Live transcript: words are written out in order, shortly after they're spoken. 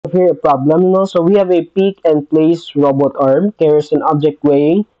have here a problem, no? So we have a pick and place robot arm carries an object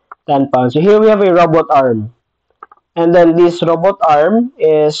weighing 10 pounds. So here we have a robot arm. And then this robot arm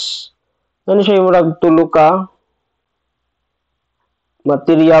is, ano siya yung tulo ka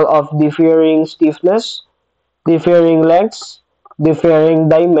material of differing stiffness, differing lengths, differing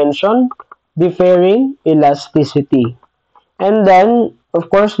dimension, differing elasticity. And then, of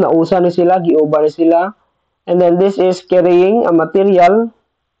course, nausa ni sila, giuba ni sila. And then this is carrying a material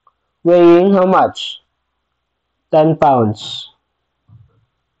weighing how much? 10 pounds.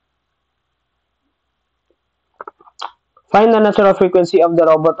 Find the natural frequency of the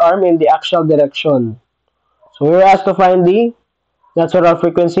robot arm in the axial direction. So we're asked to find the natural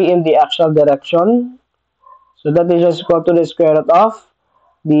frequency in the axial direction. So that is just equal to the square root of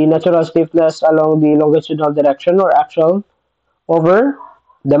the natural stiffness along the longitudinal direction or axial over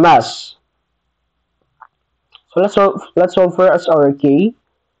the mass. So let's solve for as our K.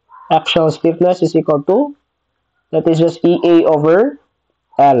 Axial stiffness is equal to, that is just EA over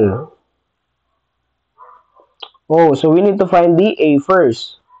L. Oh, so we need to find the A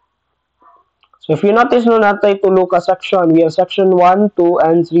first. So if you notice no natay tulo ka section, we have section 1, 2,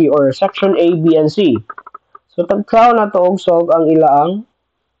 and 3 or section A, B, and C. So tagkaw na to og solve ang ilaang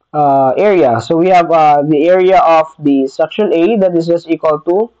area. So we have the area of the section A that is just equal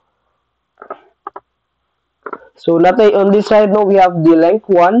to, so natay on this side no we have the length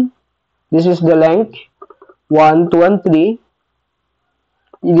 1. This is the length 1, 2, and 3.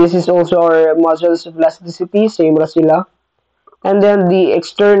 This is also our modulus of elasticity, same ra sila. And then the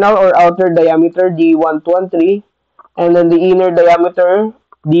external or outer diameter D1, 2, and 3. And then the inner diameter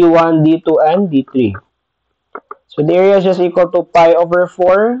D1, D2, and D3. So the area is just equal to pi over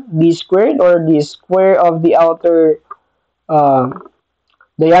 4 D squared, or the square of the outer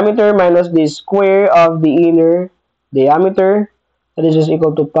diameter minus the square of the inner diameter. That is just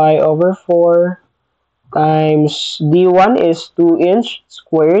equal to pi over 4 times D1 is 2 inch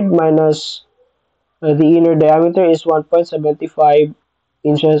squared minus the inner diameter is 1.75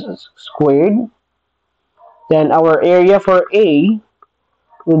 inches squared. Then our area for A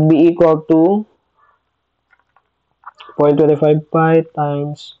would be equal to 0.25 pi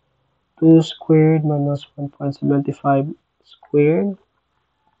times 2 squared minus 1.75 squared.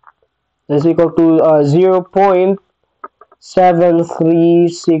 That's equal to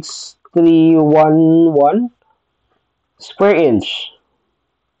 0.736311 square inch.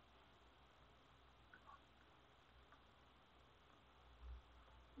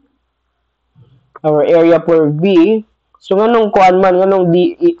 Our area for B, so nganong kuan man, nganong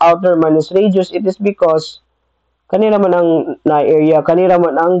the outer minus radius, it is because kanira man ang na area, kanira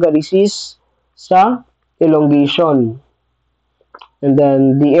man ang galisis sa elongation. And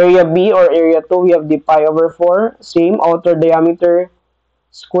then the area B or area 2, we have the pi over 4, same outer diameter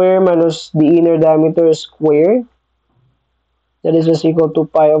square minus the inner diameter square. That is just equal to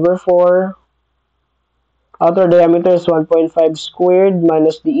pi over 4. Outer diameter is 1.5 squared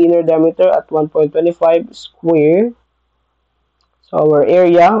minus the inner diameter at 1.25 square. So our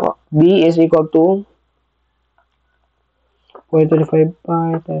area B is equal to 0.25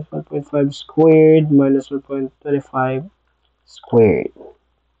 pi times 1.5 squared minus 1.25 squared.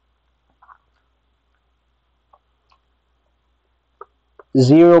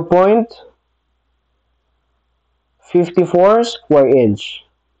 Zero 0.54 square inch.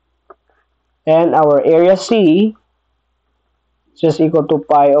 And our area C is just equal to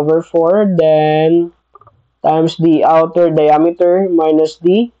pi over 4, then times the outer diameter minus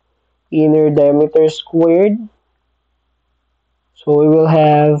the inner diameter squared. So we will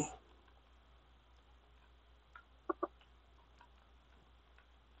have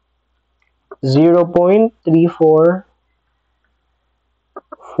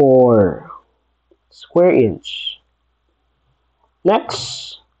 0.344 square inch.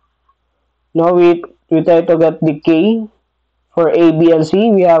 Next, now we try to get the K for A, B, and C.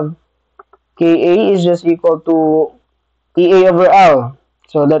 We have KA is just equal to EA over L.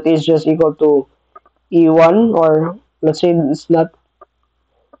 So that is just equal to E1, or let's say it's not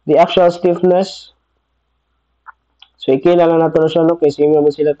the actual stiffness. So ikila lang natin siya, no? Kasi same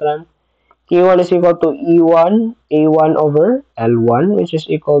naman sila tran. K1 is equal to E1, A1 over L1, which is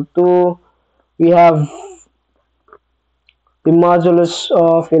equal to, we have the modulus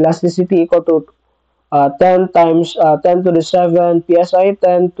of elasticity equal to 10 times 10 to the 7 psi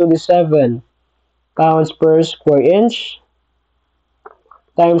 10 to the 7 pounds per square inch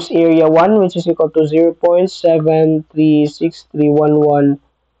times area 1, which is equal to 0.736311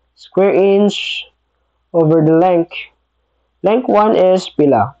 square inch over the length. Length 1 is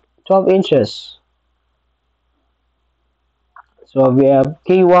pila? 12 inches. So we have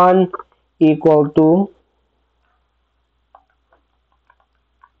K1 equal to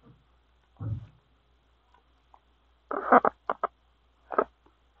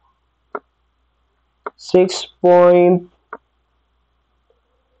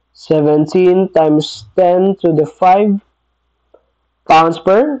 6.17 times 10 to the 5 pounds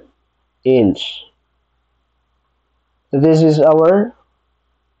per inch. So this is our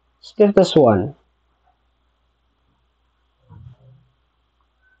stiffness one.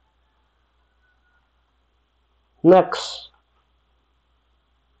 Next,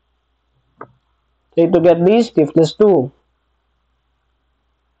 try to get this stiffness 2.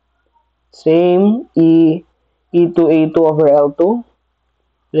 Same E2A2 over L2.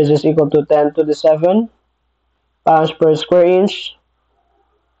 This is equal to 10 to the 7 pounds per square inch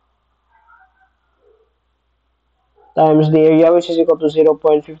times the area, which is equal to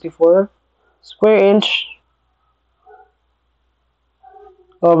 0.54 square inch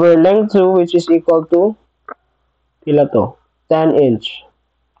over length 2, which is equal to pila to 10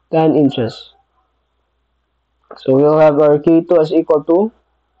 inches. So we'll have our K2 as equal to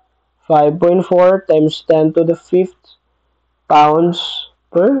 5.4 times 10 to the 5th pounds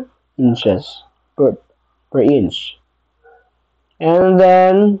per inches per inch. And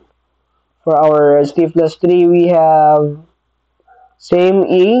then for our stiffness 3, we have same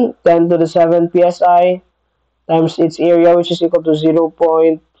E, 10 to the 7 psi times its area, which is equal to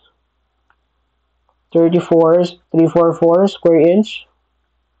 0.34344 square inch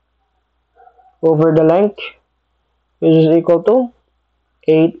over the length, which is equal to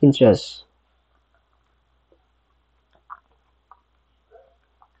 8 inches.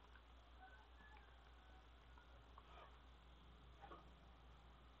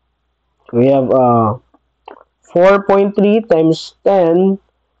 We have 4.3 times 10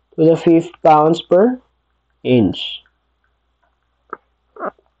 to the 5th pounds per inch.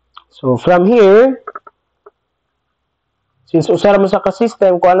 So from here, since usara mo sa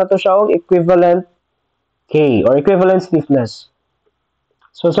ka-system, kuha na to siya og equivalent K or equivalent stiffness.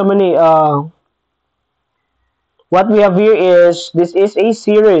 So many what we have here is this is a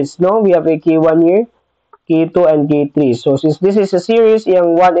series, no? We have a K1 here, K2 and K3. So since this is a series,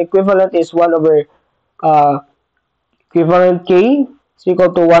 yung one equivalent is 1 over equivalent K is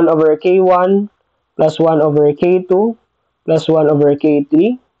equal to 1 over K1 plus 1 over K2 plus 1 over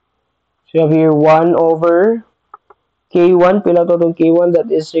K3. So you have here 1 over K1, pila to itong K1,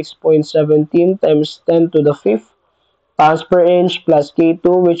 that is 6.17 times 10 to the 5th pounds per inch plus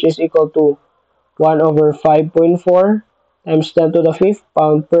K2, which is equal to 1 over 5.4 times 10 to the 5th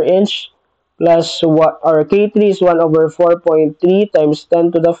pound per inch plus what our K3 is 1 over 4.3 times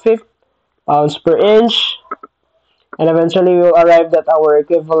 10 to the 5th pounds per inch, and eventually we will arrive that our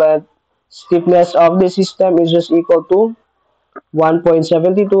equivalent stiffness of the system is just equal to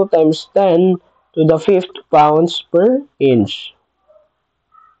 1.72 times 10 to the 5th pounds per inch.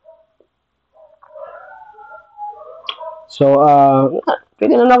 So,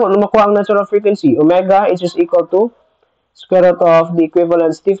 pwede na ako makuha ang natural frequency. Omega is just equal to square root of the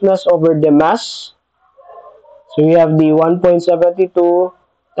equivalent stiffness over the mass. So, we have the 1.72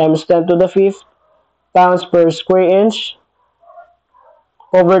 times 10 to the 5th pounds per square inch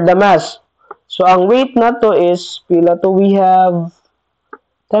over the mass. So, ang weight na to is, pila to, we have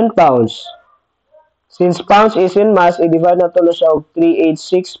 10 pounds. Since pounds is in mass, i-divide na to na siya og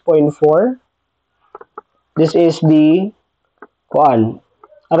 386.4. This is the kuan.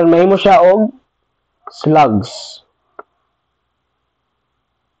 Aron mahimo siya og slugs.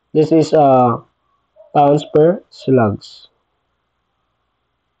 This is pounds per slugs.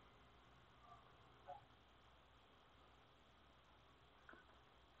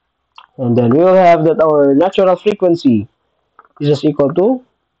 And then we will have that our natural frequency is just equal to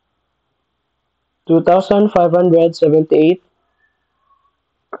 2,578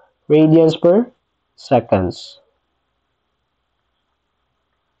 radians per seconds.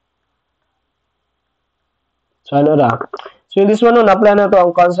 So ano na? So in this one, na-apply na to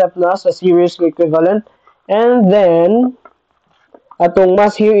ang concept na sa series equivalent. And then, atong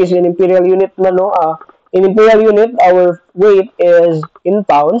mass here is in imperial unit na, no? In imperial unit, our weight is in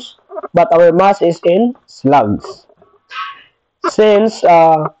pounds, but our mass is in slugs. Since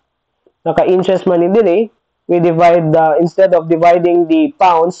naka-inches man din eh, we divide instead of dividing the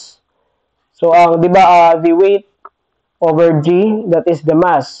pounds, so di ba the weight over G, that is the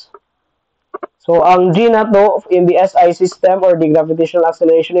mass. So ang G na to in the SI system or the gravitational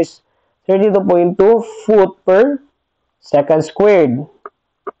acceleration is 32.2 foot per second squared.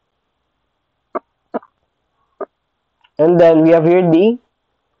 And then we have here the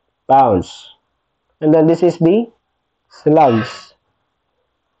pounds. And then this is the slugs.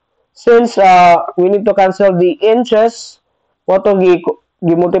 Since we need to cancel the inches, moto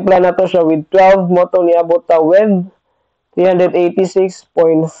gi-multiply na to siya with 12, moto niabot ta with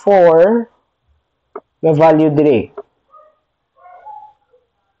 386.4 na value dire.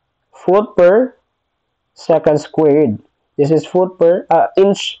 Foot per second squared. This is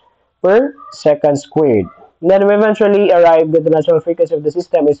inch per second squared. Then we eventually arrived at the natural frequency of the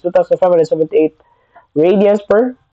system is 2,578 radians per